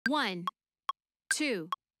1, 2.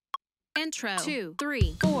 Intro 2,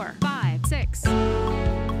 3, 4, 5, 6.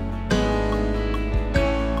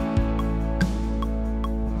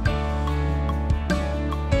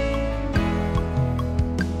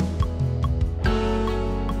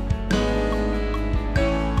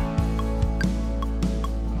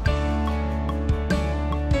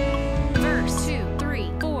 Verse 2,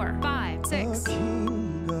 3, 4, 5, 6.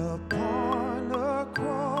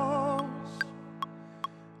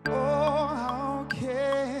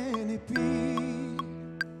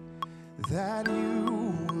 That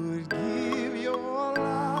you would give your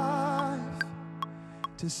life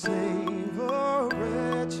to save a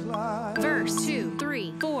wretch like Verse 2,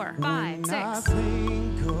 3, 4, 5, 6. When I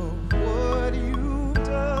think of what you've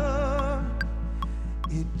done,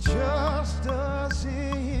 it just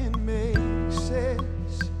doesn't make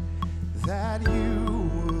sense that you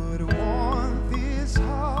would want this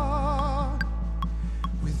heart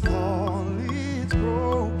with all its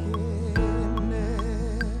brokenness.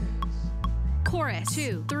 Chorus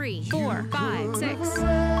 2, 3, 4, 5, 6.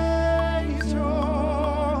 Raise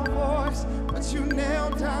your voice, but you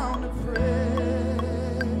knelt down to pray.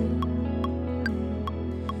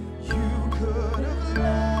 You could have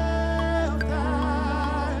left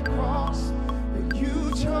that cross, but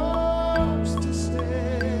you chose to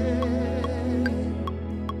stay.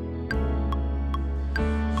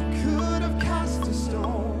 You could have cast a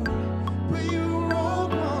stone, but you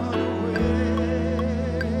rolled one away.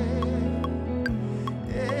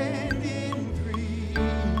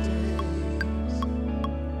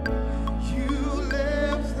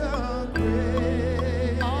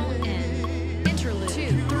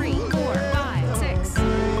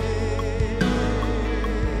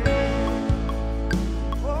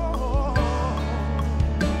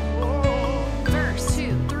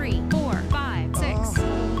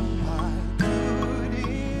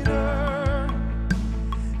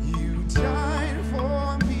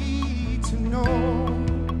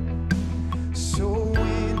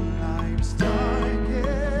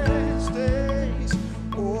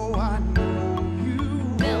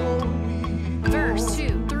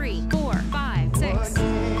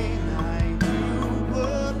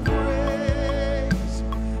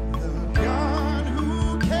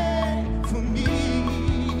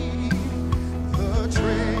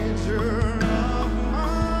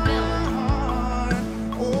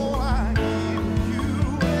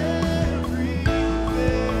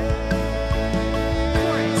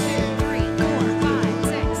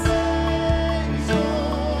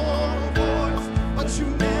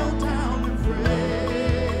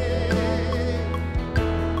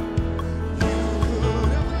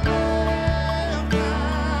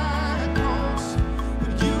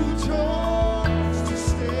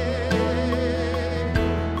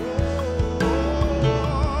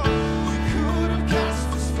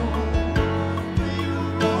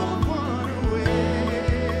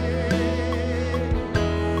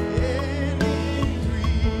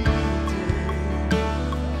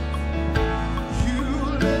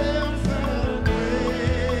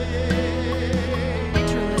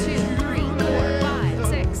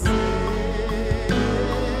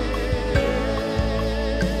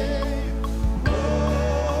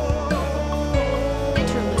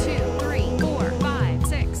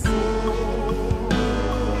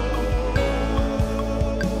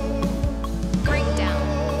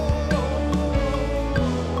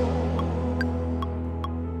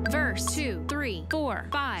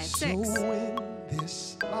 So when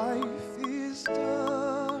this life is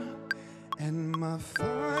done and my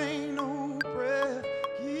final breath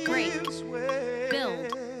gives way,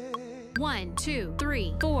 Build 1, 2,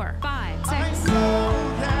 3, 4, 5, 6. I know